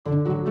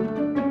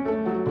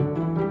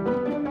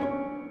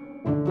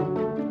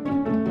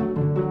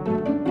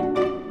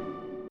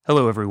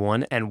Hello,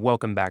 everyone, and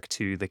welcome back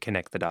to the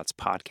Connect the Dots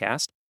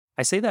podcast.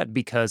 I say that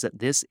because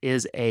this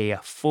is a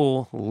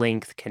full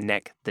length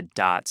Connect the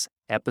Dots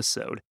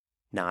episode,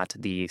 not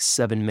the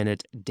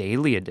 7-minute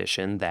daily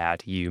edition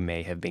that you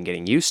may have been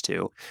getting used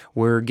to.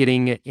 We're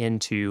getting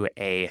into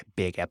a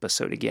big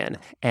episode again.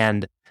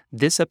 And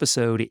this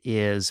episode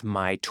is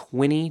my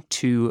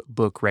 22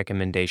 book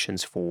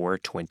recommendations for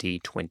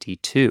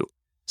 2022.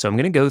 So I'm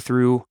going to go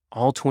through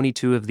all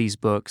 22 of these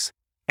books.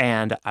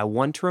 And I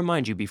want to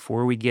remind you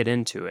before we get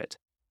into it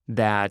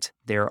that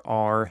there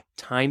are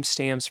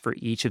timestamps for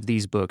each of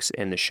these books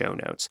in the show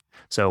notes.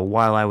 So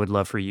while I would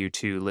love for you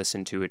to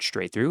listen to it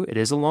straight through, it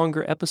is a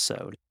longer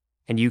episode,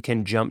 and you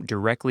can jump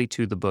directly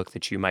to the book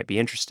that you might be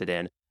interested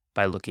in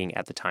by looking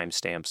at the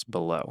timestamps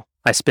below.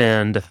 I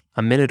spend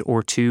a minute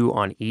or two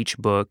on each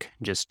book,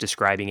 just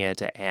describing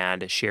it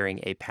and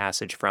sharing a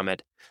passage from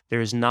it.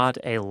 There's not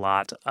a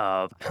lot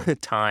of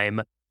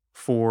time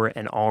for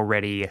an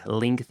already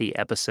lengthy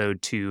episode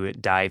to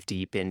dive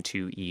deep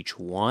into each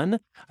one.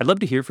 I'd love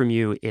to hear from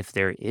you if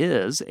there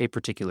is a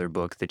particular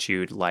book that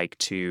you'd like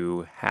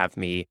to have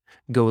me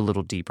go a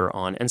little deeper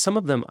on. And some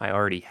of them I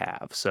already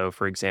have. So,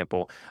 for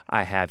example,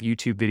 I have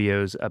YouTube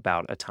videos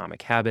about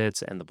Atomic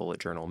Habits and the Bullet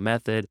Journal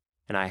Method.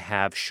 And I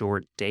have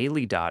short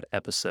daily dot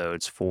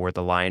episodes for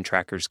the Lion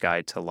Tracker's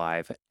Guide to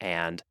Life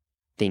and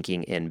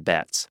Thinking in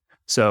Bets.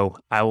 So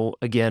I will,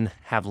 again,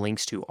 have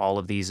links to all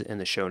of these in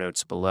the show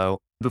notes below.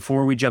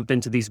 Before we jump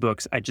into these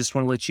books, I just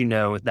want to let you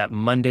know that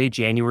Monday,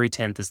 January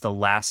 10th is the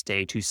last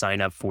day to sign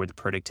up for the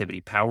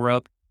Productivity Power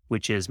Up,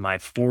 which is my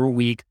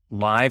 4-week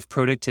live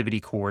productivity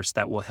course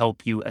that will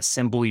help you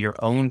assemble your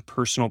own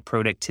personal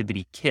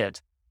productivity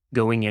kit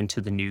going into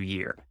the new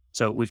year.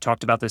 So we've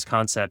talked about this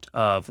concept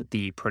of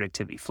the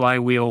productivity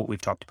flywheel.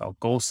 We've talked about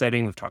goal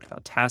setting. We've talked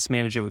about task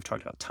management. We've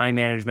talked about time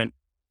management,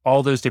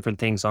 all those different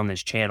things on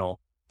this channel.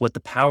 What the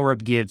Power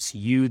Up gives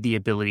you the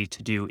ability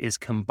to do is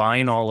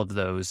combine all of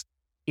those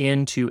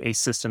into a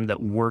system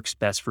that works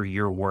best for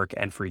your work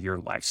and for your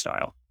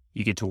lifestyle.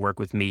 You get to work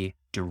with me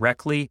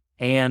directly,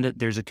 and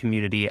there's a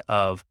community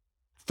of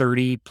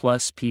 30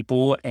 plus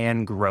people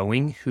and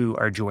growing who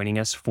are joining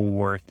us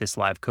for this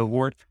live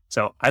cohort.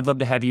 So I'd love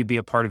to have you be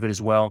a part of it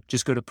as well.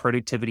 Just go to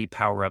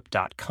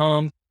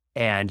productivitypowerup.com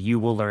and you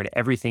will learn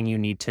everything you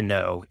need to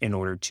know in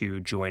order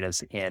to join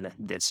us in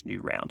this new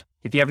round.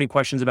 If you have any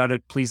questions about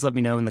it, please let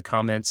me know in the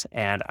comments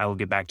and I will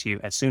get back to you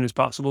as soon as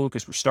possible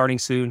because we're starting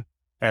soon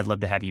and I'd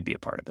love to have you be a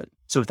part of it.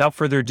 So without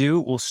further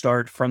ado, we'll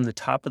start from the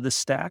top of the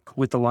stack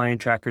with the Lion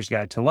Tracker's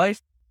Guide to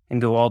Life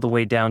and go all the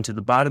way down to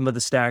the bottom of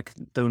the stack,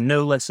 though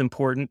no less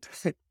important,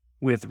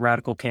 with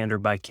Radical Candor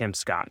by Kim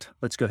Scott.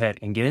 Let's go ahead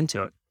and get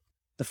into it.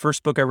 The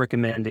first book I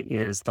recommend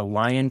is The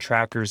Lion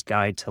Tracker's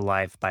Guide to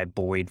Life by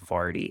Boyd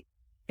Vardy.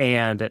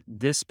 And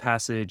this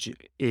passage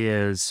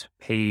is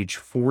page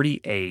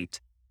 48,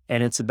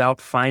 and it's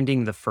about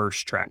finding the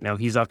first track. Now,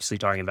 he's obviously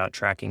talking about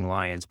tracking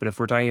lions, but if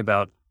we're talking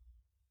about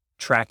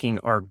tracking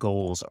our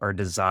goals, our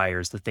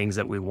desires, the things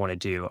that we want to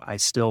do, I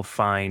still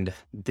find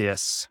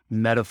this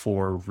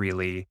metaphor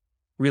really,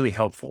 really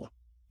helpful.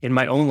 In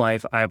my own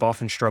life, I have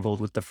often struggled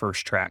with the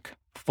first track,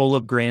 full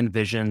of grand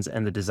visions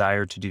and the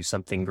desire to do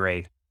something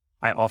great.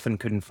 I often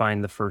couldn't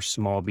find the first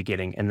small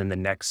beginning and then the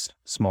next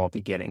small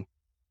beginning.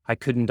 I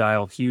couldn't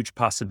dial huge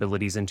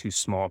possibilities into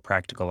small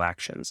practical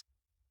actions.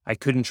 I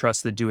couldn't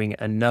trust that doing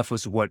enough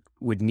was what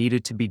would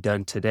needed to be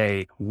done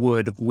today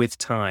would, with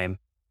time,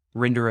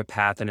 render a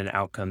path and an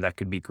outcome that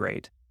could be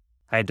great.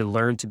 I had to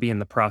learn to be in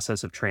the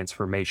process of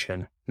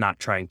transformation, not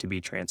trying to be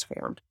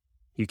transformed.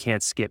 You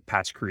can't skip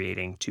past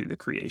creating to the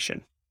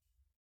creation.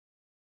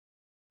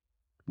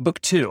 Book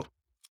 2,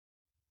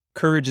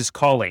 Courage is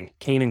Calling.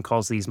 Kanan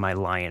calls these my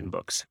lion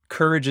books.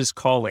 Courage is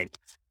Calling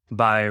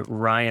by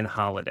Ryan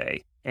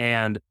Holiday.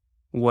 And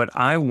what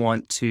I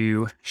want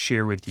to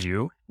share with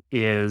you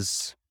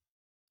is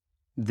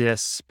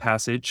this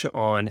passage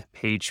on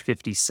page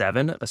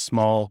 57, a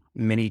small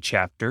mini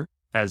chapter,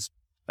 as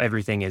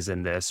everything is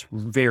in this,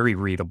 very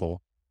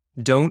readable.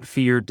 Don't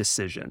fear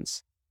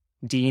decisions.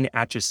 Dean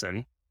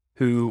Acheson,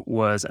 who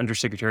was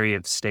Undersecretary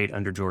of State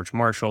under George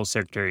Marshall,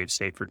 Secretary of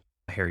State for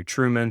Harry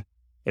Truman,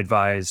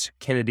 advised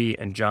Kennedy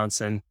and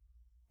Johnson,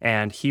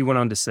 and he went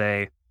on to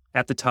say,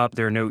 at the top,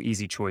 there are no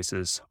easy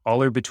choices.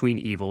 All are between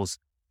evils,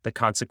 the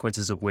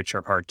consequences of which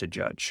are hard to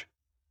judge.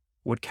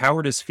 What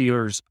cowardice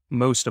fears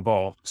most of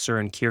all,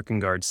 Søren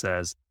Kierkegaard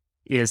says,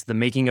 is the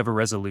making of a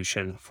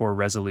resolution, for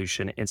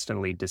resolution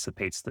instantly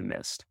dissipates the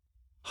mist.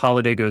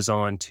 Holiday goes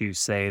on to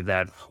say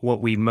that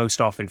what we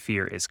most often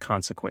fear is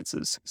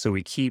consequences, so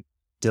we keep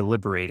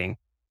deliberating,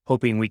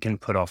 hoping we can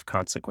put off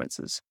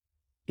consequences.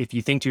 If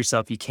you think to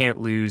yourself you can't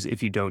lose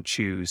if you don't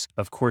choose,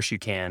 of course you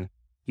can.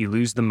 You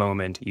lose the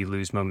moment, you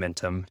lose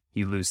momentum,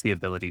 you lose the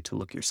ability to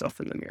look yourself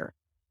in the mirror.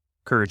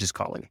 Courage is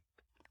Calling.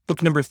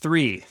 Book number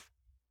 3,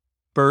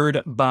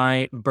 Bird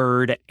by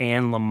Bird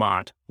and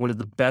Lamont, one of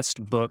the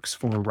best books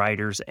for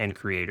writers and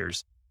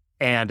creators.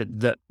 And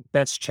the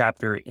best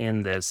chapter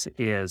in this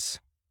is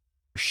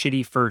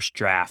Shitty First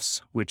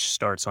Drafts, which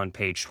starts on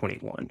page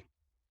 21.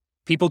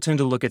 People tend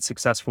to look at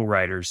successful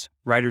writers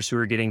who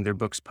are getting their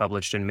books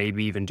published and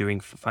maybe even doing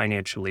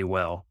financially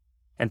well,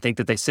 and think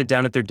that they sit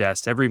down at their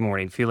desk every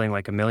morning feeling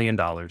like $1 million,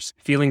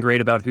 feeling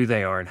great about who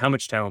they are and how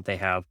much talent they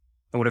have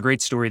and what a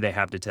great story they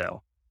have to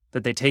tell.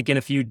 That they take in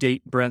a few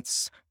deep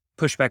breaths,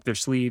 push back their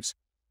sleeves,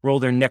 roll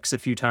their necks a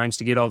few times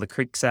to get all the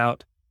creaks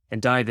out,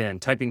 and dive in,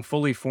 typing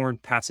fully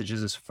formed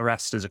passages as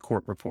fast as a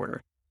court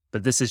reporter.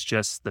 But this is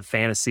just the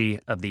fantasy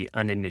of the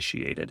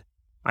uninitiated.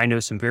 I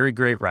know some very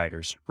great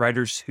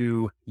writers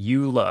who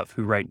you love,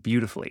 who write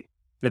beautifully,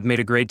 that have made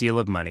a great deal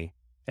of money,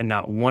 and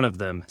not one of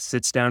them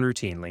sits down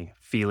routinely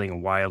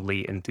feeling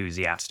wildly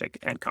enthusiastic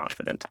and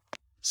confident.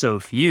 So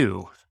if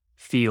you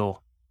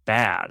feel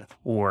bad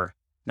or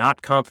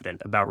not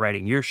confident about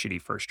writing your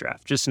shitty first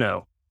draft, just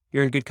know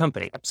you're in good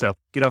company. So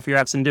get off your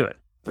ass and do it.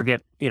 Or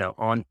get,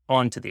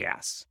 onto the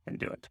ass and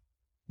do it.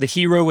 The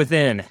Hero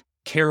Within,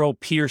 Carol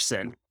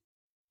Pearson.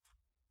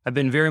 I've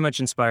been very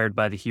much inspired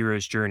by the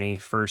hero's journey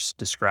first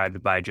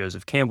described by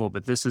Joseph Campbell,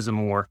 but this is a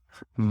more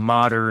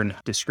modern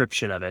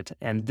description of it.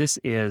 And this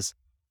is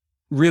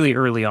really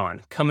early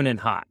on, coming in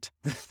hot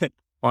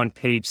on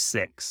page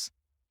 6.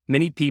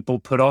 Many people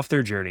put off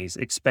their journeys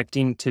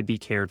expecting to be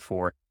cared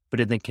for,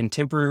 but in the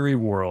contemporary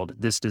world,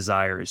 this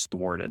desire is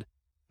thwarted.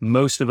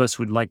 Most of us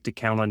would like to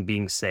count on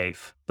being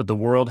safe, but the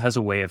world has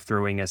a way of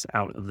throwing us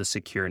out of the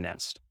secure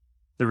nest.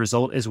 The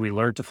result is we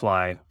learn to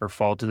fly or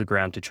fall to the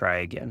ground to try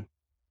again.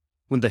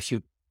 When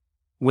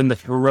the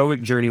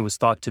heroic journey was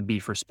thought to be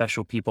for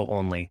special people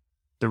only,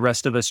 the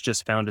rest of us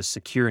just found a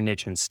secure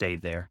niche and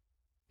stayed there.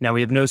 Now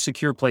we have no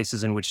secure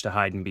places in which to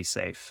hide and be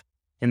safe.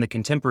 In the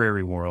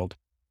contemporary world,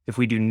 if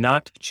we do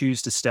not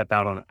choose to step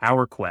out on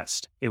our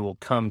quest, it will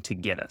come to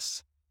get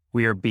us.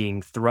 We are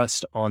being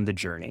thrust on the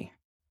journey.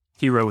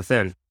 Hero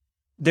Within.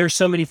 There's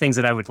so many things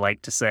that I would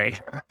like to say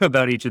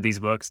about each of these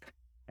books,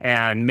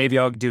 and maybe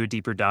I'll do a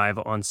deeper dive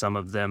on some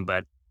of them,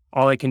 but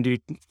all I can do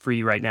for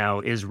you right now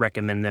is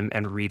recommend them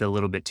and read a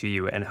little bit to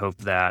you and hope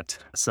that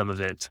some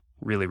of it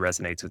really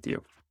resonates with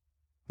you.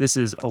 This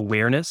is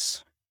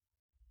Awareness,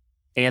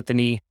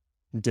 Anthony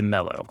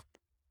DeMello.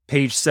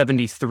 Page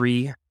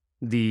 73,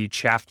 the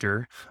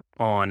chapter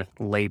on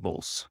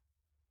labels.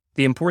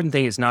 The important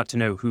thing is not to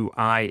know who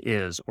I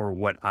is or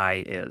what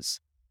I is.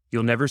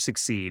 You'll never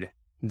succeed.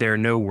 There are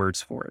no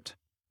words for it.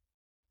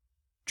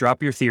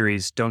 Drop your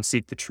theories. Don't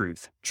seek the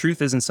truth.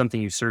 Truth isn't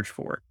something you search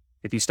for.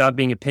 If you stop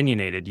being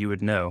opinionated, you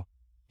would know.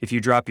 If you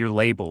drop your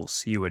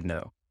labels, you would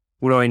know.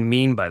 What do I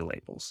mean by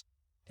labels?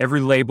 Every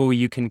label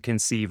you can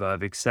conceive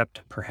of,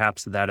 except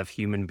perhaps that of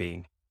human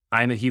being.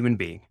 I am a human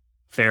being.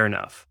 Fair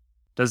enough.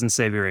 Doesn't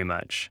say very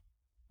much.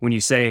 When you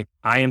say,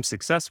 I am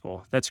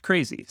successful, that's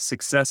crazy.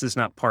 Success is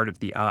not part of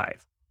the I.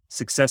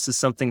 Success is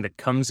something that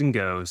comes and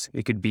goes.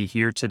 It could be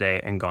here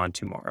today and gone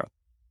tomorrow.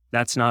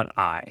 That's not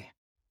I.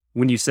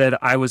 When you said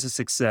I was a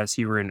success,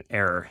 you were in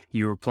error.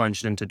 You were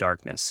plunged into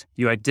darkness.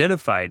 You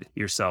identified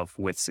yourself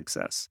with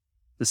success.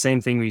 The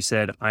same thing when you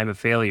said, I'm a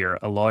failure,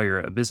 a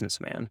lawyer, a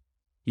businessman.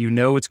 You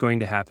know what's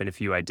going to happen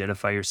if you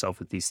identify yourself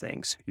with these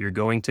things. You're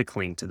going to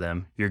cling to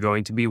them. You're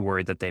going to be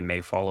worried that they may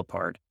fall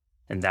apart.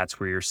 And that's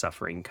where your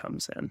suffering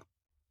comes in.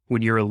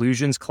 When your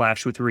illusions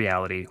clash with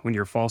reality, when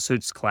your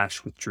falsehoods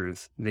clash with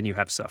truth, then you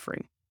have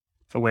suffering.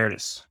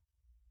 Awareness.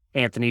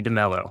 Anthony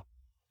DeMello.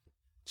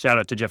 Shout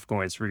out to Jeff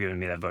Goins for giving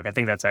me that book. I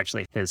think that's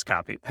actually his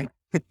copy.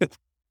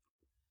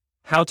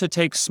 How to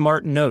Take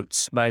Smart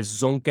Notes by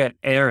Zonke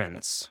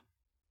Ahrens.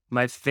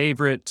 My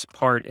favorite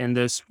part in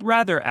this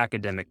rather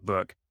academic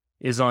book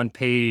is on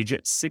page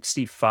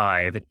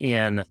 65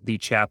 in the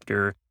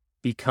chapter,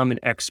 Become an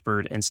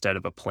Expert Instead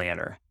of a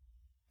Planner.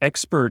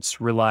 Experts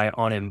rely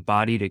on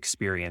embodied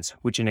experience,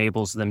 which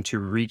enables them to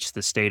reach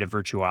the state of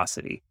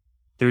virtuosity.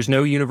 There's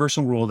no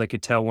universal rule that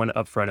could tell one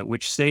upfront at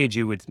which stage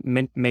it would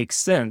make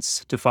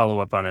sense to follow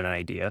up on an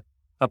idea,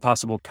 a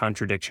possible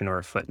contradiction or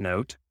a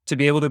footnote. To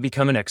be able to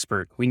become an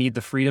expert, we need the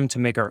freedom to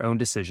make our own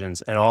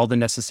decisions and all the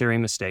necessary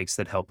mistakes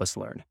that help us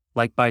learn.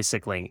 Like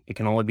bicycling, it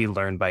can only be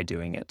learned by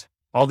doing it.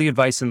 All the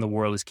advice in the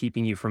world is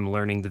keeping you from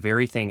learning the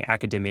very thing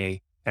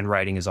academia and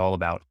writing is all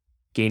about,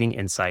 gaining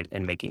insight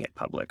and making it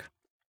public.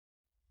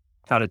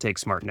 How to Take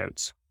Smart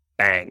Notes.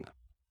 Bang.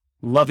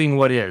 Loving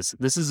What Is.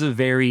 This is a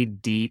very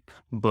deep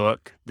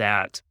book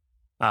that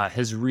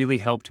has really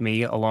helped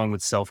me along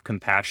with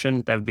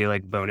self-compassion. That would be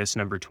like bonus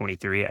number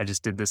 23. I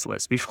just did this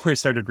list before I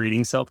started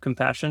reading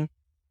self-compassion.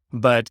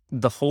 But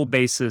the whole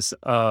basis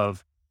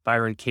of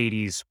Byron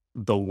Katie's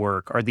The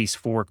Work are these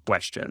 4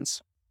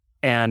 questions.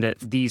 And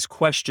these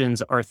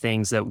questions are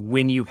things that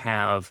when you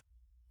have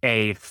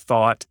a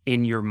thought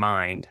in your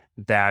mind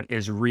that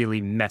is really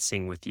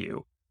messing with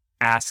you,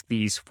 ask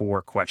these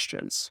 4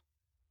 questions.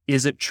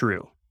 Is it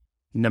true?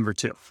 Number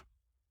 2,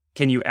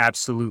 can you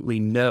absolutely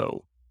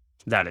know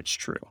that it's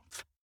true?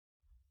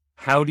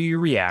 How do you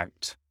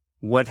react?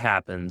 What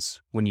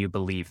happens when you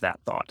believe that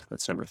thought?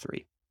 That's number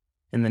 3.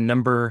 And then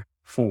number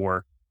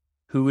 4,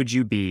 who would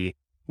you be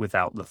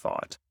without the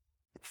thought?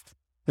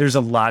 There's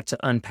a lot to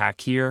unpack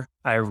here.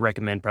 I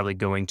recommend probably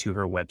going to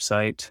her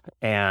website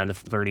and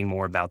learning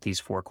more about these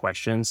 4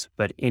 questions.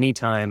 But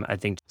anytime I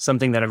think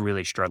something that I'm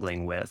really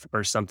struggling with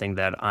or something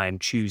that I'm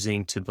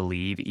choosing to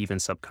believe, even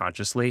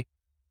subconsciously,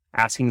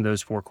 asking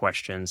those 4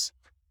 questions,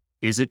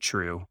 is it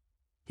true?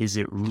 Is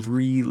it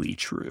really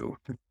true?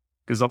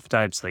 Because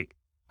oftentimes,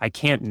 I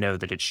can't know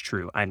that it's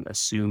true. I'm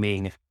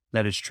assuming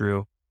that it's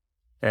true.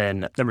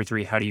 And number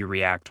 3, how do you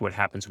react? What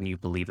happens when you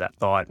believe that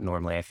thought?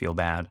 Normally, I feel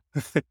bad.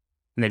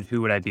 And then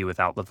who would I be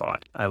without the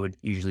thought? I would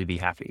usually be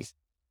happy.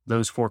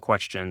 Those 4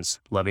 questions,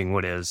 Loving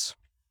What Is,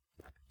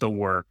 The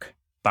Work,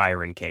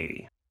 Byron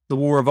Katie. The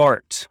War of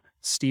Art,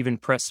 Stephen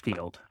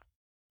Pressfield.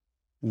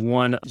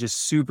 One just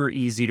super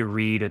easy to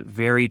read,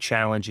 very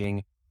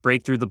challenging,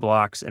 break through the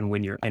blocks and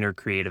win your inner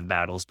creative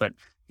battles. But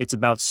it's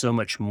about so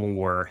much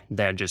more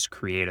than just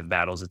creative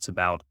battles. It's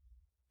about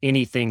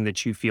anything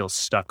that you feel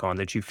stuck on,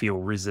 that you feel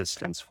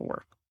resistance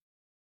for.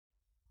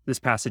 This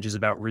passage is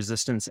about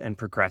resistance and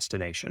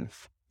procrastination.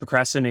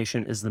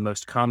 Procrastination is the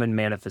most common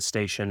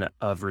manifestation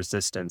of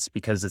resistance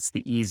because it's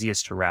the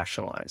easiest to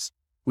rationalize.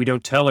 We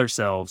don't tell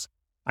ourselves,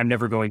 I'm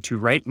never going to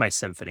write my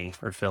symphony,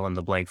 or fill in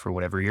the blank for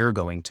whatever you're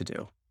going to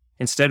do.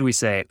 Instead, we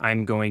say,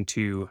 I'm going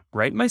to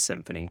write my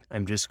symphony.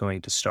 I'm just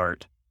going to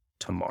start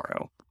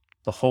tomorrow.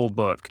 The whole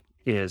book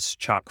is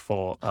chock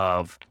full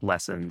of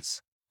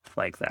lessons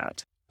like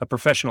that. A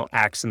professional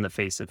acts in the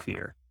face of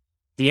fear.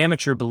 The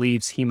amateur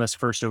believes he must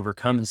first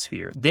overcome his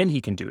fear, then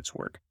he can do its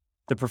work.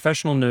 The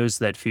professional knows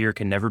that fear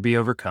can never be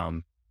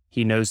overcome.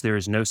 He knows there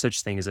is no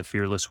such thing as a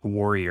fearless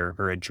warrior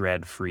or a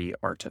dread-free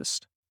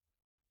artist.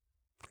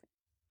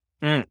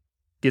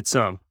 Get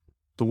some.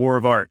 The War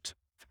of Art.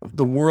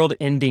 The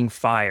World-Ending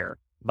Fire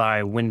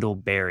by Wendell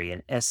Berry,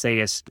 an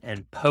essayist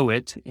and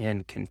poet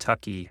in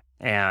Kentucky.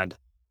 And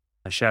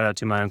a shout out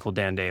to my uncle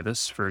Dan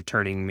Davis for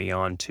turning me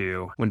on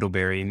to Wendell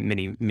Berry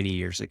many, many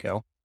years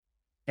ago.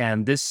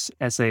 And this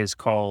essay is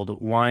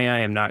called Why I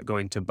Am Not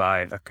Going to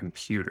Buy a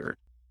Computer.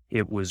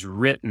 It was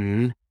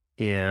written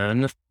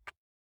in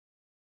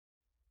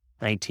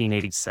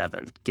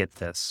 1987. Get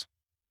this.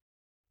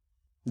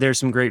 There's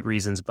some great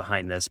reasons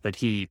behind this, but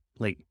he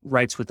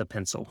writes with a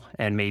pencil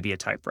and maybe a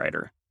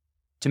typewriter.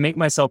 To make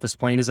myself as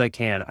plain as I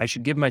can, I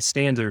should give my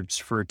standards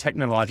for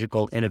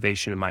technological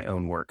innovation in my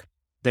own work.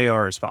 They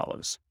are as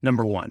follows.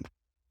 Number 1,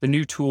 the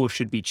new tool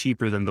should be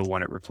cheaper than the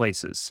one it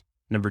replaces.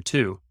 Number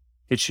 2,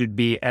 it should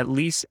be at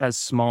least as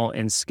small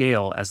in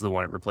scale as the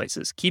one it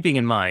replaces. Keeping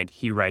in mind,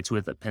 he writes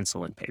with a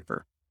pencil and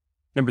paper.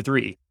 Number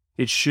 3,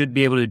 it should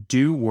be able to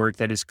do work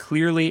that is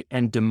clearly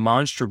and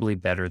demonstrably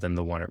better than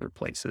the one it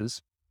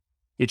replaces.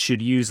 It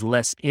should use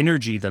less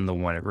energy than the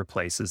one it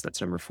replaces.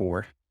 That's number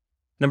 4.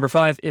 Number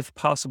 5, if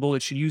possible,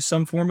 it should use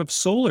some form of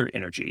solar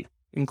energy,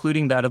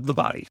 including that of the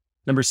body.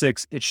 Number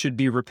 6, it should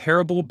be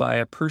repairable by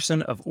a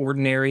person of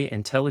ordinary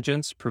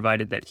intelligence,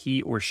 provided that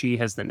he or she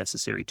has the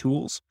necessary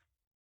tools.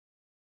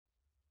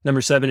 Number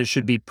 7, it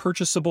should be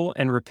purchasable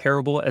and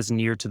repairable as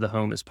near to the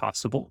home as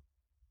possible.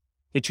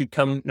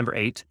 Number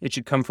 8, it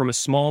should come from a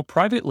small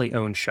privately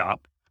owned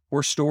shop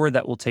or store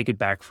that will take it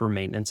back for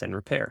maintenance and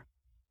repair.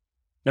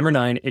 Number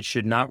 9, it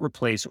should not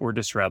replace or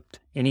disrupt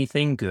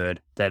anything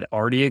good that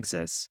already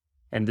exists,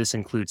 and this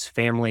includes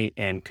family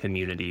and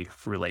community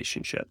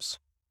relationships.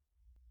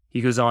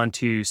 He goes on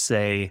to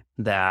say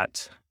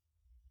that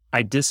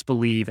I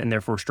disbelieve and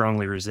therefore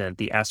strongly resent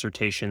the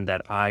assertion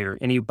that I or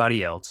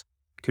anybody else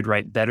could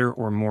write better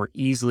or more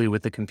easily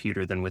with a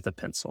computer than with a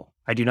pencil.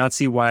 I do not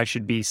see why I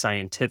should be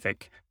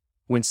scientific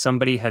when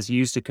somebody has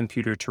used a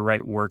computer to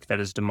write work that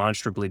is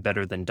demonstrably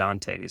better than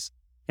Dante's,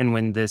 and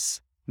when this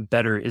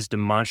better is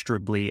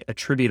demonstrably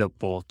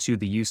attributable to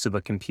the use of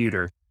a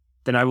computer,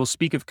 then I will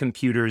speak of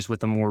computers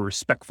with a more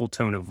respectful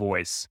tone of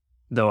voice,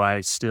 though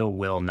I still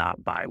will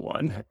not buy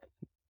one.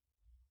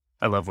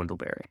 I love Wendell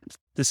Berry.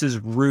 This is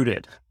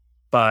Rooted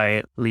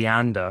by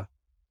Leanda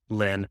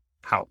Lynn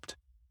Haupt,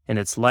 and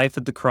it's life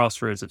at the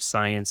crossroads of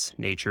science,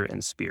 nature,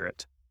 and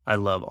spirit. I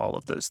love all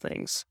of those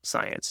things,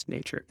 science,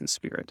 nature, and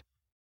spirit.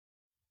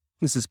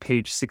 This is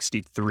page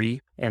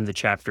 63 and the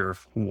chapter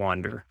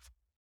Wander.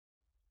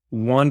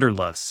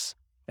 Wanderlust,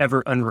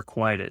 ever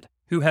unrequited.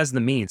 Who has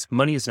the means?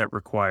 Money is not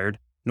required,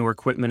 nor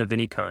equipment of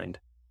any kind.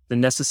 The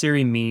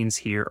necessary means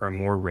here are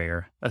more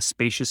rare, a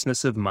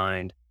spaciousness of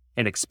mind,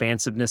 an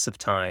expansiveness of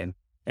time,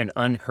 an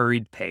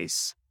unhurried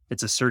pace.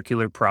 It's a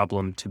circular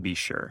problem, to be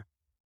sure.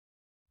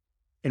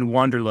 In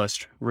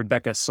Wanderlust,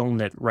 Rebecca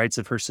Solnit writes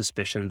of her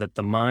suspicion that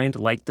the mind,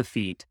 like the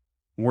feet,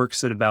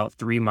 works at about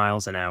 3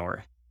 miles an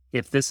hour.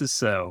 If this is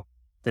so,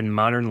 then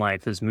modern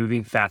life is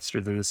moving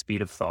faster than the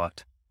speed of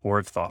thought or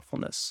of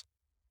thoughtfulness.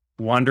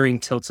 Wandering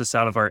tilts us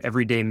out of our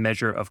everyday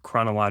measure of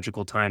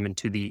chronological time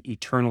into the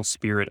eternal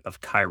spirit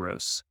of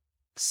kairos,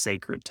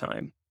 sacred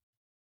time.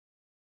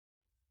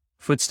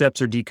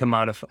 Footsteps are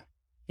decommodified.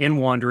 In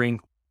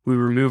wandering, we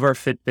remove our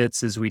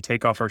Fitbits as we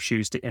take off our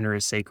shoes to enter a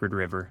sacred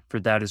river, for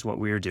that is what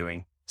we are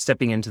doing,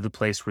 stepping into the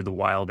place where the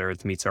wild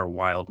earth meets our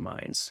wild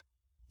minds.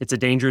 It's a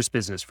dangerous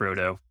business,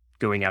 Frodo,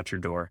 going out your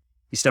door.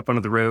 You step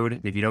onto the road,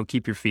 and if you don't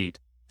keep your feet,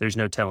 there's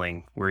no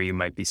telling where you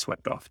might be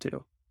swept off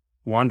to.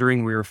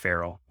 Wandering we are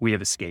feral. We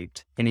have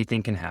escaped.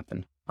 Anything can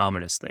happen.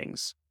 Ominous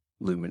things.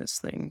 Luminous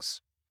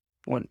things.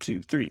 1,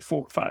 2, 3,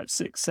 4, 5,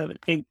 6, 7,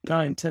 8,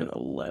 9, 10,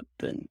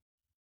 11.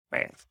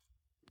 Man.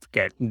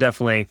 Okay,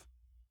 definitely.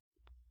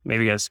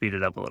 Maybe gotta speed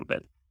it up a little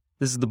bit.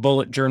 This is the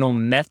Bullet Journal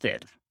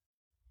Method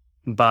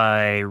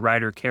by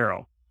Ryder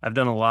Carroll. I've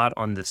done a lot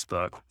on this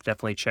book.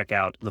 Definitely check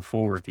out the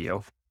full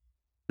review.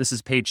 This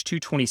is page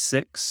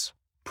 226,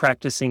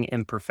 Practicing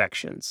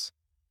Imperfections.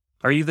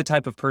 Are you the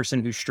type of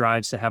person who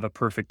strives to have a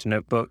perfect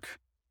notebook?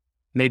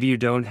 Maybe you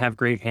don't have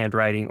great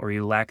handwriting or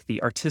you lack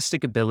the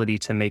artistic ability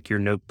to make your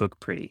notebook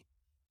pretty.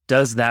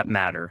 Does that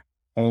matter?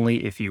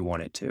 Only if you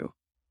want it to.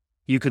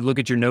 You could look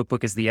at your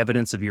notebook as the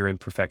evidence of your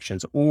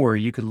imperfections, or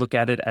you could look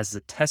at it as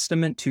a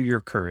testament to your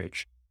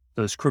courage.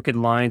 Those crooked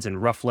lines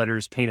and rough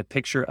letters paint a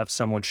picture of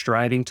someone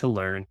striving to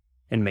learn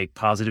and make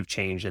positive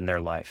change in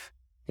their life.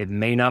 It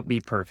may not be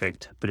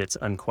perfect, but it's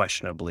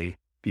unquestionably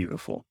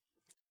beautiful.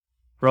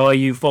 For all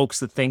you folks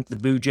that think the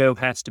Bujo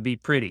has to be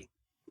pretty,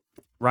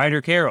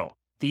 Ryder Carroll,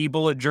 the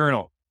Bullet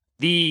Journal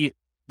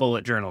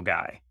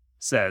guy,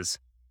 says,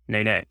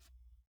 nay, nay.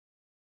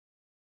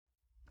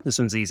 This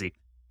one's easy.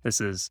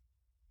 This is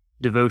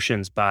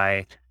Devotions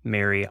by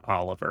Mary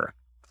Oliver.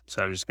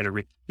 So I'm just gonna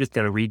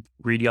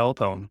read y'all a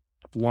poem.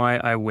 Why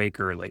I Wake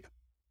Early.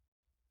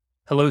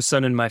 Hello,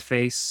 sun in my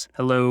face.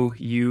 Hello,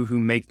 you who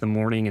make the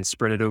morning and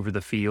spread it over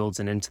the fields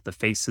and into the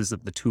faces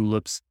of the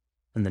tulips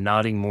and the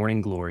nodding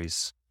morning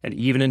glories, and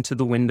even into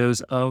the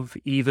windows of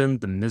even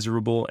the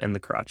miserable and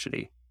the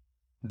crotchety.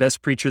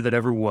 Best preacher that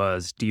ever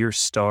was, dear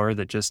star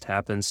that just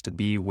happens to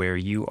be where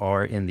you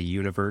are in the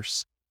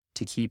universe,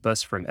 to keep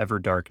us from ever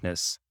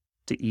darkness,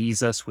 to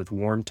ease us with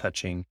warm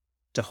touching,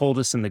 to hold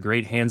us in the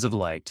great hands of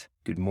light.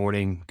 Good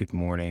morning, good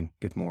morning,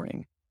 good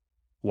morning.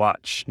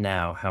 Watch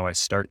now how I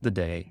start the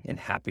day in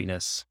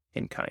happiness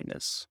and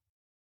kindness.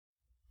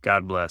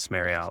 God bless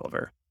Mary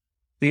Oliver.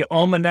 The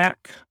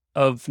Almanac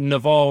of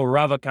Naval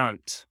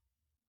Ravikant,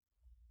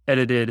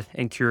 edited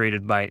and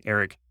curated by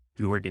Eric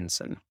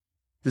Jorgensen.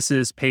 This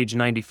is page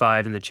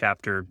 95 in the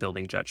chapter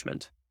Building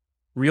Judgment.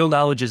 Real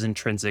knowledge is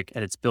intrinsic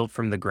and it's built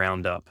from the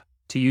ground up.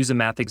 To use a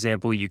math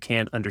example, you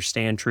can't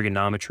understand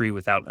trigonometry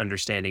without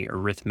understanding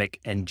arithmetic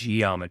and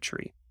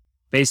geometry.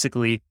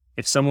 Basically,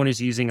 if someone is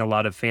using a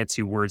lot of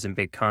fancy words and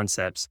big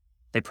concepts,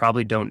 they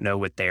probably don't know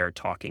what they are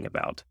talking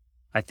about.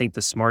 I think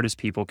the smartest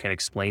people can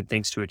explain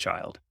things to a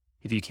child.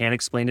 If you can't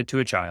explain it to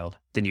a child,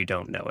 then you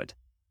don't know it.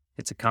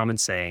 It's a common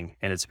saying,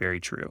 and it's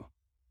very true.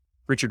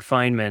 Richard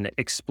Feynman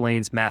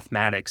explains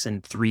mathematics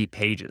in 3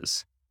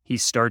 pages. He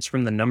starts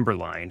from the number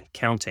line,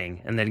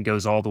 counting, and then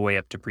goes all the way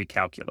up to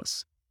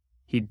pre-calculus.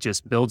 He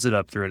just builds it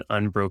up through an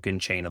unbroken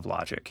chain of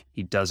logic.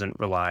 He doesn't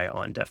rely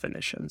on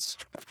definitions.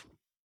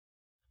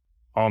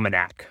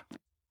 Almanac.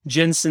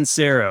 Jen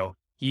Sincero,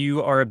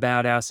 you are a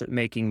badass at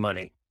making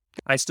money.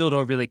 I still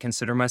don't really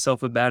consider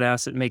myself a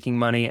badass at making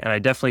money, and I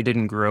definitely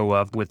didn't grow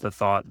up with the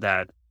thought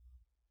that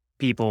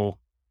people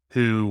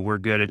who were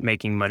good at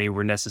making money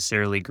were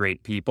necessarily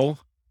great people.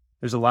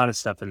 There's a lot of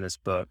stuff in this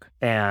book,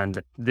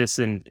 and this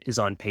is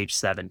on page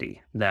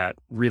 70 that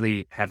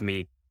really have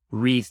me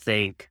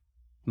rethink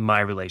my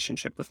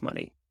relationship with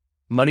money.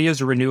 Money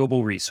is a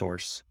renewable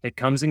resource. It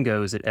comes and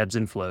goes, it ebbs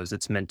and flows,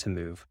 it's meant to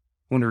move.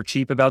 When we're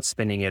cheap about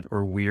spending it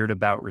or weird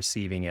about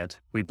receiving it,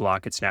 we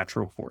block its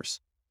natural force.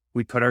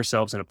 We put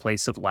ourselves in a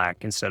place of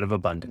lack instead of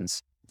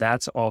abundance.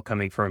 That's all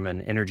coming from an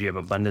energy of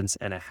abundance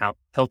and a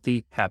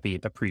healthy, happy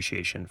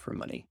appreciation for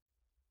money.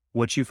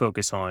 What you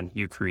focus on,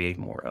 you create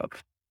more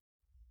of.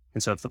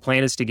 And so if the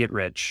plan is to get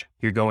rich,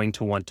 you're going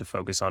to want to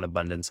focus on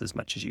abundance as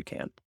much as you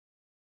can.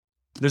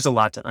 There's a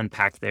lot to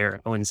unpack there.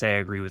 I wouldn't say I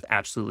agree with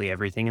absolutely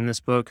everything in this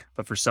book,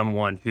 but for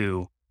someone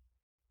who,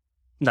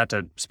 not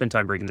to spend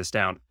time breaking this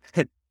down,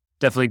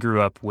 definitely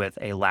grew up with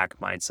a lack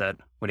mindset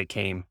when it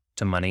came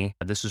to money,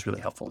 this was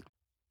really helpful.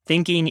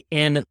 Thinking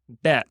in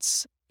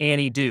Bets,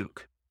 Annie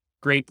Duke.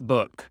 Great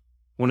book.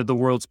 One of the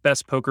world's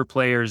best poker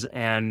players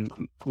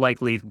and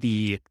likely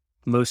the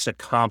most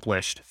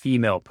accomplished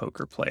female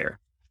poker player.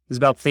 It's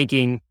about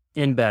thinking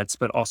in bets,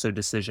 but also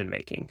decision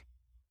making.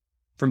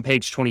 From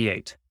page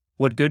 28.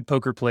 What good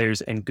poker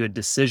players and good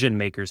decision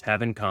makers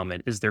have in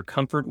common is their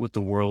comfort with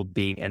the world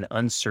being an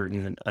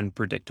uncertain and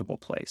unpredictable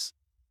place.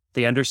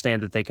 They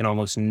understand that they can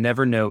almost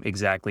never know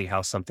exactly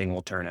how something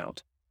will turn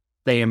out.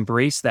 They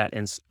embrace that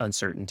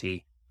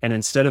uncertainty, and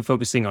instead of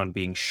focusing on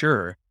being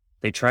sure,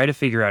 they try to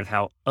figure out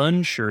how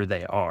unsure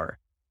they are,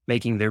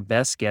 making their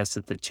best guess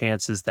at the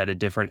chances that a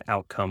different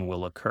outcome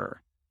will occur.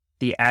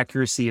 The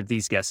accuracy of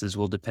these guesses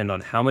will depend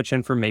on how much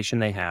information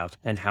they have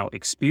and how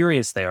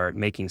experienced they are at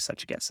making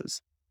such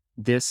guesses.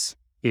 This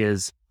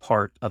is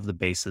part of the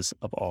basis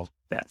of all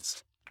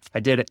bets. I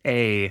did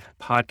a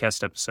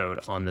podcast episode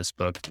on this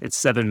book. It's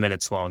 7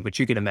 minutes long, but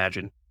you can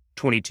imagine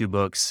 22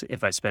 books.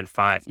 If I spend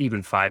 5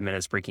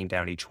 minutes breaking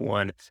down each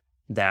one,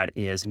 that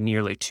is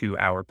nearly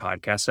 2-hour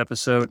podcast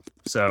episode.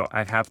 So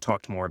I have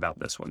talked more about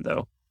this one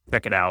though.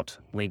 Check it out.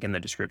 Link in the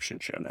description,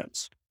 show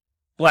notes.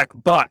 Black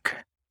Buck.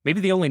 Maybe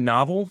the only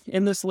novel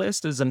in this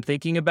list as I'm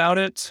thinking about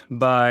it,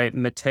 by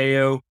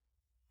Matteo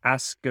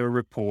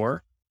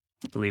Ascaripor.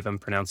 I believe I'm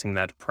pronouncing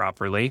that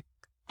properly.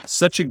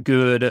 Such a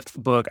good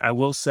book. I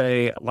will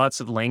say lots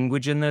of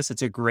language in this.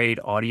 It's a great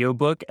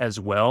audiobook as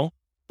well,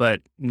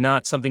 but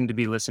not something to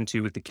be listened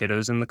to with the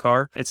kiddos in the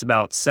car. It's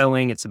about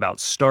selling. It's about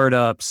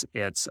startups.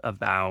 It's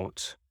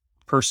about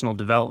personal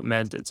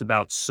development. It's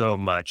about so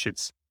much.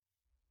 It's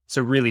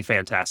a really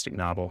fantastic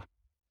novel.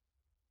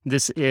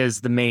 This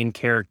is the main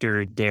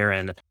character,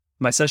 Darren.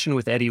 My session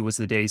with Eddie was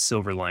the day's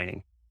silver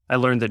lining. I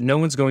learned that no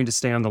one's going to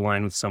stay on the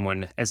line with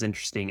someone as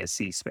interesting as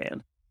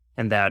C-SPAN,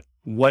 and that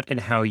what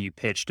and how you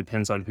pitch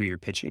depends on who you're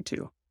pitching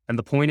to. And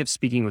the point of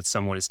speaking with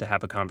someone is to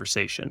have a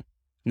conversation,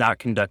 not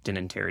conduct an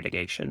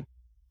interrogation.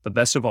 But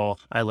best of all,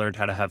 I learned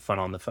how to have fun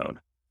on the phone.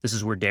 This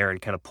is where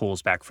Darren kind of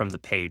pulls back from the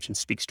page and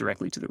speaks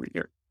directly to the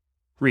reader.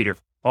 Reader,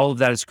 all of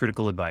that is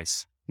critical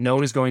advice. No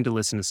one is going to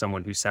listen to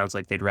someone who sounds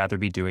like they'd rather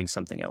be doing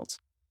something else.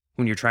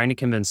 When you're trying to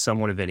convince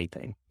someone of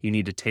anything, you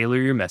need to tailor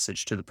your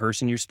message to the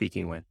person you're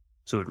speaking with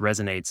so it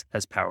resonates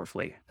as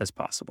powerfully as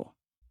possible.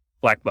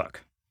 Black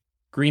Buck.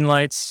 Green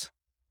Lights,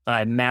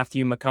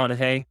 Matthew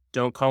McConaughey.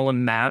 Don't call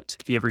him Matt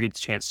if you ever get the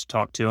chance to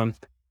talk to him.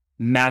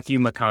 Matthew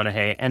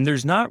McConaughey. And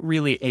there's not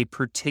really a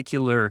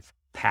particular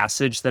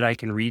passage that I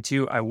can read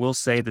to. I will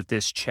say that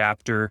this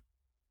chapter,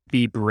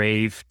 Be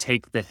Brave,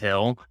 Take the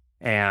Hill,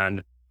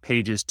 and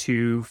pages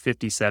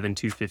 257,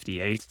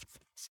 258.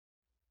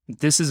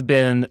 This has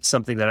been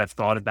something that I've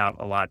thought about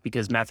a lot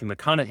because Matthew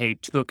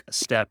McConaughey took a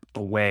step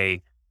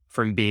away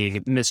from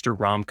being Mr.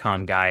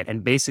 Rom-Com guy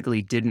and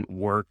basically didn't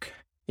work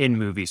in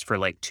movies for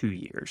like 2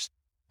 years.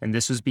 And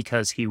this was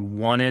because he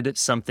wanted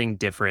something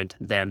different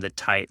than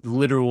the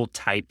literal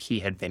type he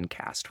had been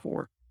cast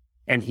for.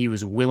 And he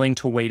was willing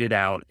to wait it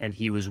out, and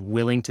he was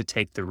willing to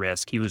take the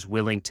risk. He was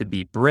willing to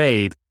be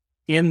brave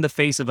in the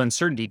face of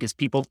uncertainty because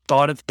people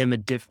thought of him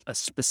a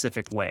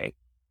specific way.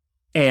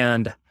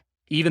 And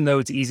even though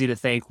it's easy to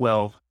think,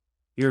 well,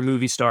 you're a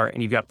movie star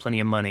and you've got plenty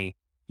of money,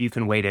 you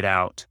can wait it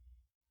out.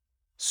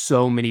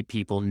 So many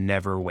people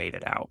never wait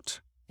it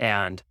out.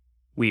 And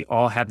we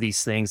all have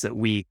these things that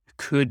we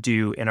could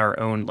do in our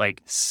own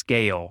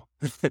scale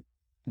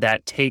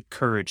that take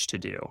courage to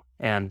do.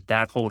 And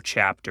that whole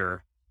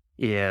chapter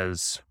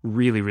is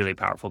really, really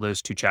powerful.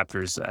 Those two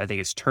chapters, I think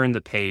it's Turn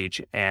the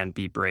Page and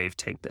Be Brave,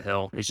 Take the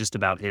Hill. It's just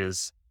about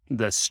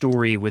the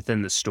story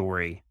within the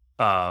story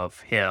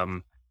of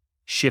him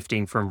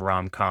shifting from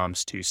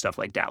rom-coms to stuff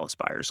like Dallas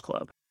Buyers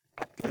Club.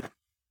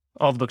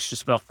 All the books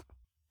just fell.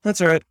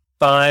 That's all right.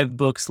 5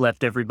 books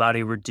left,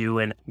 everybody. We're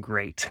doing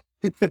great.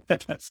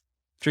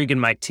 Drinking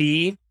my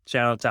tea.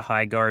 Shout out to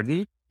High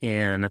Garden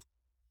in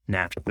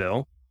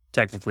Nashville.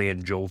 Technically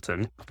in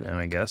Jolton,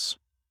 I guess.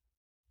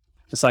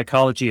 The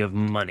Psychology of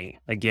Money.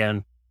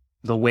 Again,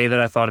 the way that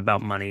I thought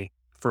about money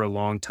for a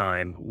long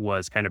time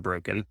was kind of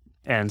broken.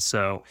 And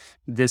so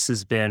this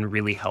has been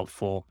really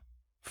helpful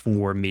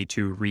for me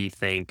to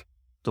rethink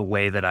the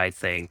way that I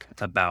think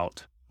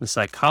about the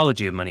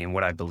psychology of money and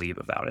what I believe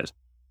about it.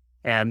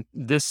 And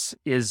this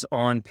is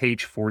on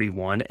page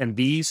 41. And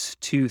these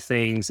 2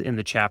 things in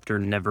the chapter,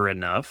 Never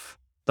Enough.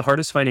 The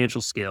hardest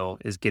financial skill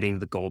is getting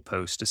the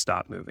goalpost to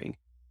stop moving.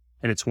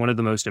 And it's one of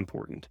the most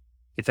important.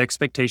 If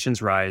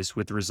expectations rise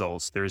with the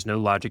results, there is no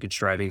logic in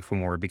striving for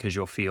more because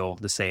you'll feel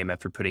the same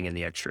after putting in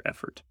the extra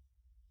effort.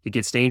 It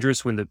gets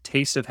dangerous when the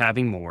taste of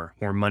having more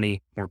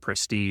money, more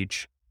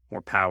prestige,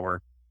 more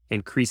power,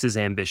 increases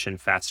ambition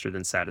faster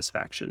than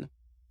satisfaction.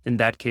 In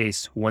that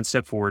case, 1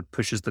 step forward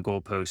pushes the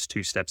goalpost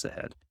 2 steps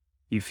ahead.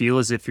 You feel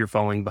as if you're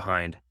falling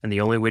behind, and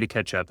the only way to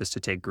catch up is to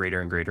take greater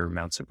and greater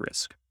amounts of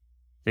risk.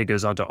 It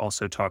goes on to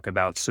also talk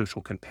about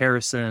social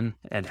comparison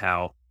and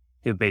how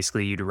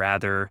basically you'd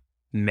rather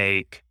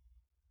make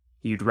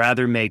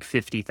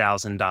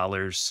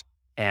 $50,000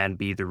 and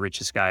be the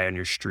richest guy on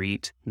your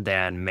street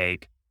than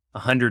make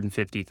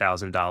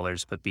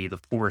 $150,000 but be the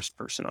poorest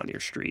person on your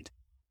street.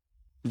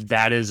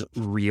 That is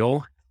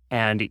real.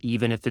 And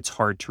even if it's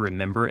hard to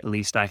remember, at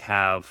least I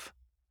have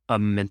a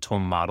mental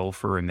model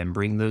for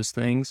remembering those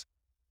things,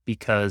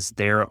 because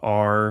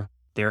the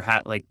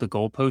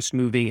goalpost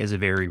moving is a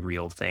very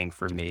real thing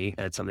for me.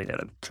 And it's something that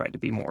I've tried to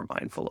be more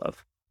mindful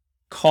of.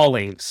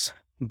 Callings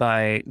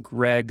by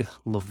Greg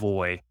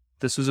Lavoie.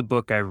 This was a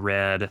book I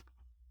read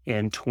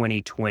in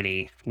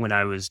 2020 when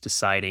I was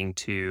deciding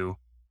to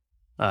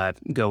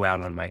go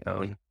out on my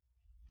own.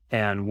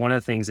 And one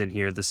of the things in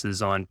here, this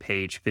is on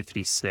page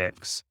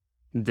 56,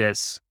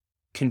 this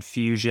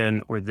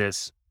confusion or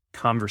this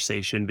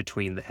conversation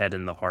between the head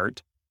and the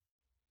heart.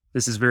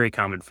 This is very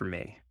common for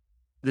me.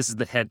 This is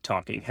the head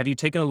talking. Have you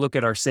taken a look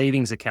at our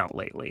savings account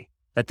lately?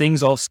 That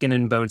thing's all skin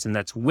and bones, and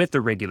that's with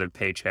a regular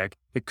paycheck.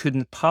 It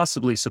couldn't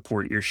possibly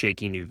support your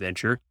shaky new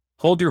venture.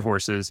 Hold your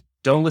horses.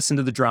 Don't listen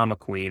to the drama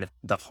queen,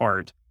 the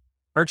heart.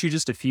 Aren't you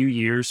just a few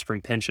years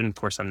from pension? Of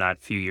course, I'm not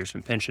a few years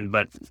from pension,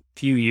 but a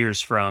few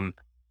years from,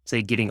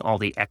 say, getting all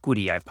the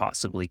equity I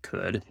possibly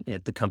could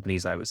at the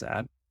companies I was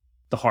at.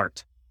 The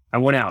heart. I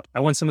want out.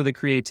 I want some of the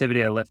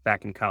creativity I left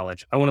back in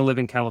college. I want to live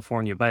in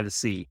California by the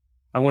sea.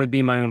 I want to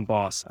be my own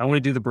boss. I want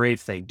to do the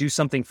brave thing, do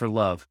something for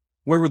love.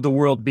 Where would the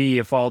world be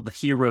if all the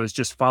heroes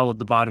just followed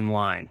the bottom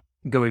line?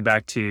 Going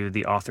back to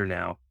the author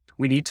now,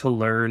 We need to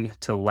learn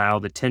to allow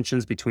the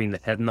tensions between the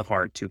head and the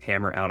heart to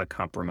hammer out a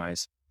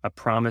compromise, a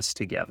promise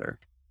together.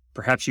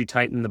 Perhaps you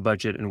tighten the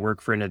budget and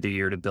work for another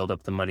year to build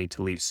up the money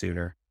to leave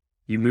sooner.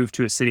 You move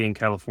to a city in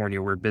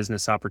California where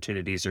business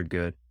opportunities are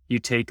good. You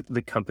take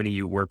the company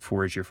you work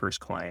for as your first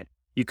client.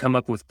 You come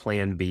up with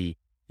plan B.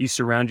 You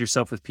surround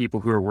yourself with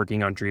people who are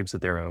working on dreams of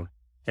their own.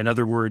 In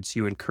other words,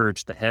 you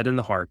encourage the head and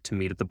the heart to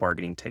meet at the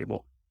bargaining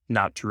table,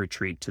 not to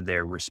retreat to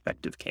their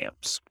respective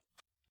camps.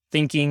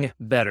 Thinking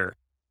better.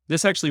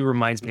 This actually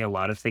reminds me a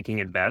lot of Thinking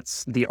in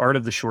Bets, the art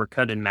of the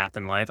shortcut in math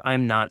and life.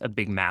 I'm not a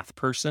big math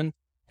person.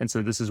 And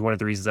so this is one of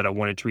the reasons that I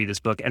wanted to read this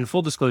book. And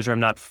full disclosure, I'm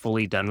not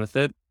fully done with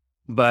it.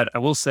 But I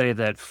will say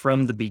that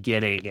from the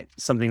beginning,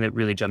 something that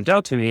really jumped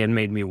out to me and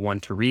made me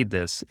want to read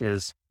this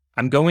is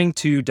I'm going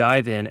to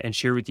dive in and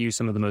share with you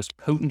some of the most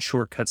potent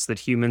shortcuts that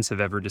humans have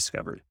ever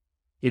discovered.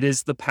 It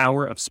is the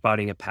power of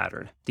spotting a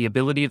pattern. The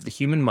ability of the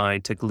human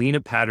mind to glean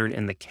a pattern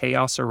in the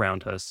chaos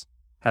around us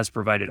has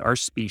provided our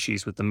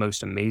species with the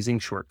most amazing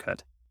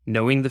shortcut,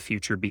 knowing the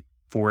future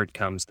before it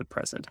comes the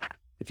present.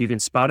 If you can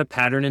spot a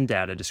pattern in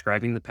data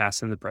describing the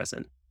past and the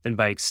present, then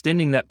by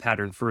extending that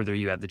pattern further,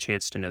 you have the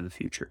chance to know the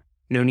future.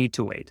 No need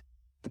to wait.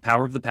 The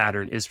power of the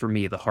pattern is, for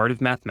me, the heart of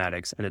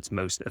mathematics and its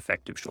most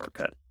effective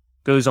shortcut.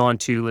 Goes on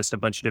to list a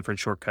bunch of different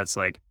shortcuts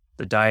like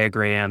the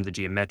diagram, the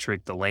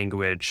geometric, the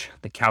language,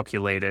 the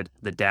calculated,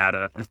 the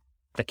data,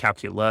 the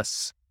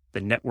calculus,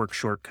 the network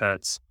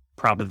shortcuts,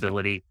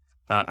 probability.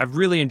 I've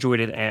really enjoyed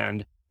it,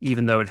 and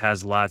even though it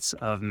has lots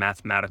of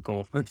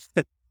mathematical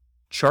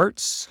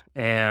charts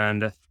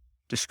and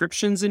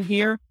descriptions in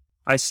here,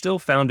 I still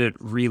found it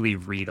really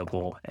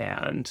readable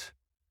and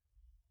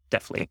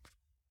definitely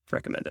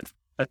recommend it.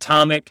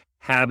 Atomic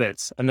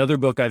Habits, another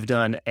book I've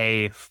done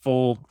a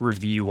full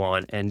review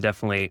on and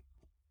definitely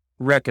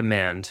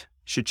recommend.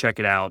 Should check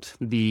it out.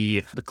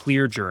 The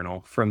Clear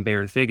Journal from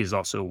Baron Fig is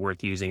also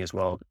worth using as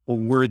well, a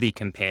worthy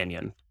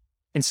companion.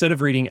 Instead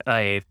of reading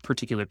a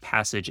particular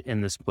passage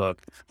in this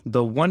book,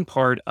 the one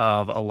part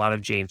of a lot of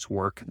James'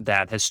 work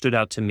that has stood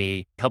out to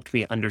me, helped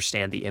me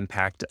understand the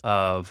impact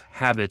of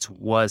habits,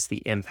 was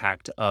the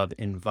impact of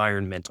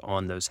environment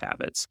on those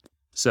habits.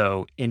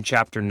 So in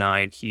chapter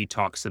 9, he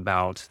talks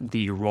about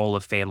the role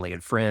of family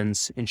and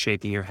friends in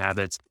shaping your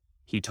habits.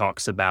 He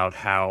talks about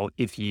how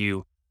if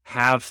you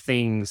have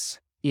things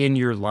in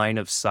your line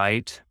of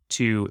sight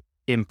to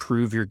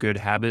improve your good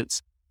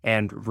habits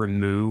and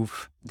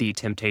remove the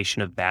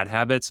temptation of bad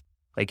habits,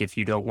 like if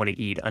you don't want to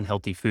eat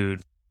unhealthy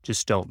food,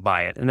 just don't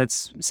buy it. And that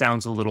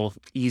sounds a little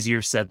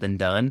easier said than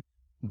done.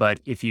 But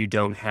if you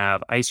don't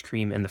have ice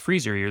cream in the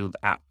freezer, you're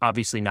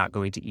obviously not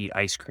going to eat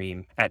ice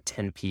cream at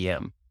 10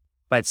 p.m.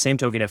 By the same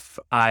token, if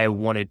I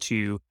wanted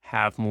to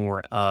have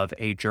more of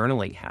a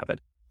journaling habit,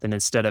 then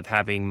instead of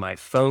having my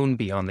phone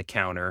be on the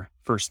counter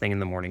first thing in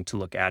the morning to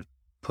look at,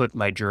 put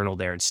my journal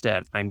there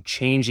instead. I'm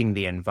changing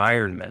the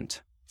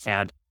environment.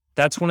 And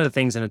that's one of the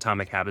things in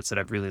Atomic Habits that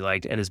I've really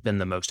liked and has been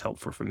the most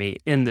helpful for me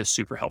in this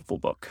super helpful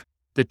book.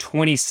 The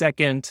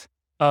 22nd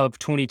of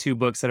 22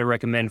 books that I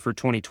recommend for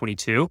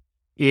 2022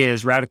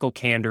 is Radical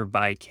Candor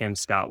by Kim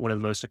Scott, one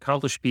of the most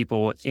accomplished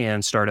people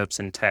in startups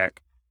and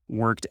tech,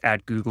 worked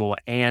at Google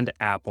and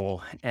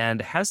Apple,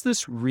 and has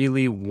this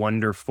really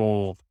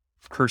wonderful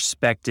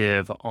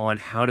perspective on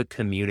how to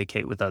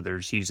communicate with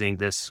others using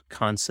this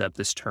concept,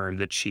 this term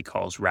that she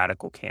calls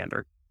radical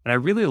candor. And I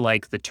really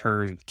like the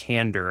term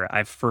candor.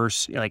 I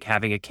first like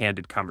having a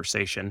candid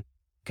conversation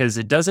because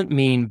it doesn't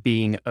mean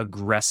being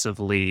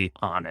aggressively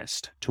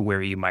honest to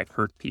where you might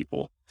hurt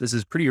people. This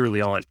is pretty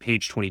early on at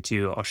page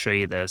 22. I'll show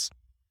you this,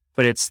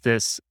 but it's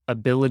this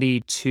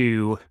ability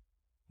to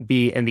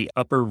be in the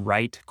upper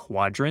right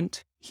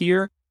quadrant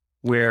here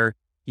where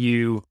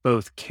you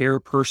both care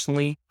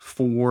personally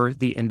for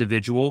the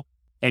individual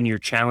and you're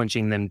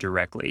challenging them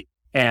directly.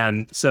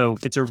 And so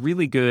it's a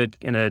really good,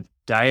 in a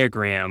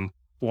diagram,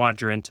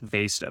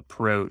 quadrant-based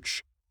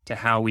approach to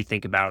how we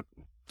think about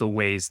the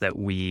ways that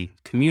we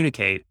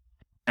communicate.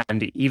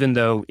 And even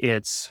though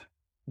it's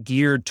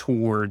geared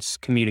towards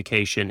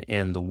communication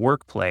in the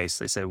workplace,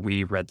 they said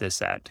we read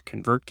this at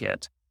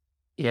ConvertKit,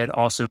 it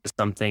also is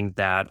something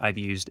that I've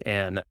used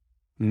in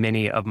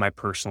many of my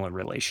personal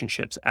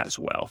relationships as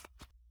well.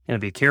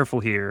 And be careful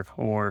here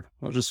or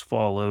I'll just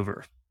fall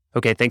over.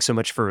 Okay, thanks so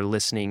much for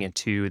listening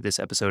to this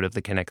episode of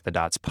the Connect the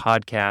Dots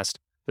podcast.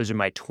 Those are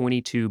my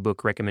 22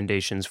 book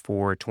recommendations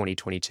for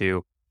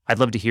 2022. I'd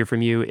love to hear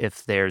from you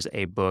if there's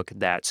a book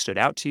that stood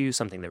out to you,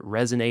 something that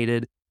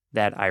resonated,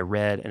 that I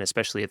read, and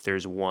especially if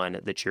there's one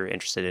that you're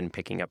interested in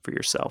picking up for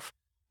yourself.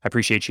 I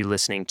appreciate you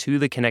listening to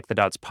the Connect the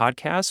Dots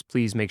podcast.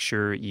 Please make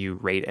sure you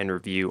rate and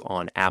review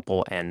on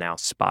Apple and now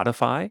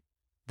Spotify.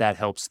 That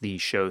helps the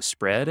show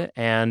spread.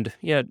 And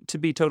yeah, to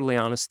be totally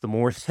honest, the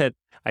more that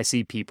I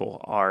see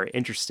people are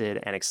interested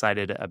and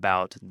excited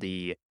about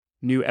the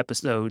new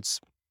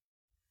episodes,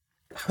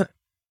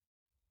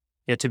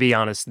 yeah, to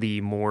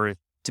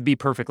be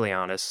perfectly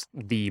honest,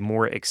 the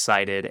more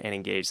excited and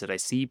engaged that I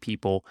see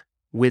people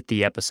with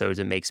the episodes,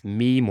 it makes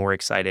me more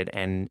excited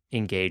and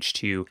engaged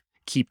to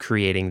keep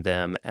creating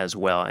them as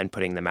well and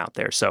putting them out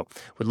there. So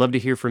would love to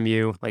hear from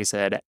you. Like I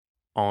said,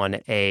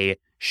 on a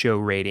show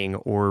rating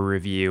or a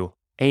review.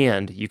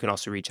 And you can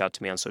also reach out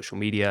to me on social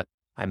media.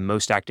 I'm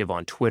most active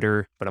on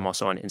Twitter, but I'm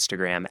also on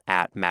Instagram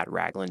at Matt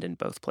Ragland in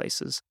both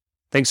places.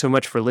 Thanks so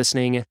much for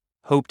listening.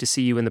 Hope to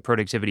see you in the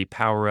Productivity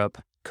Power Up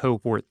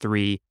Cohort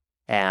 3.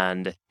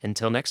 And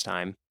until next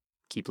time,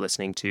 keep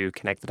listening to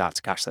Connect the Dots.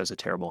 Gosh, that was a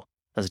terrible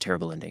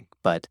ending,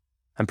 but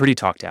I'm pretty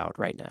talked out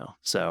right now.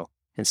 So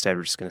instead,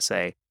 we're just going to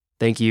say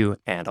thank you,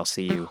 and I'll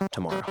see you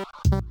tomorrow.